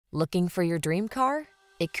Looking for your dream car?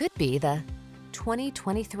 It could be the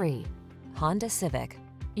 2023 Honda Civic.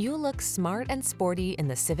 You look smart and sporty in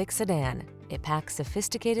the Civic sedan. It packs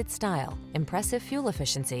sophisticated style, impressive fuel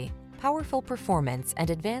efficiency, powerful performance, and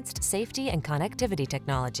advanced safety and connectivity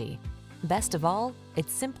technology. Best of all,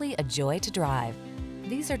 it's simply a joy to drive.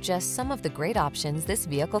 These are just some of the great options this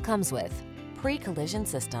vehicle comes with: pre-collision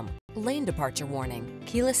system, lane departure warning,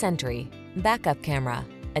 keyless entry, backup camera,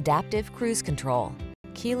 adaptive cruise control,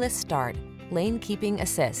 keyless start, lane keeping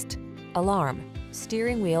assist, alarm,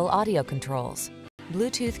 steering wheel audio controls,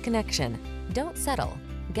 Bluetooth connection. Don't settle.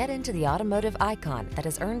 Get into the automotive icon that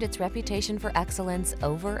has earned its reputation for excellence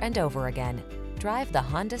over and over again. Drive the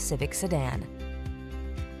Honda Civic sedan.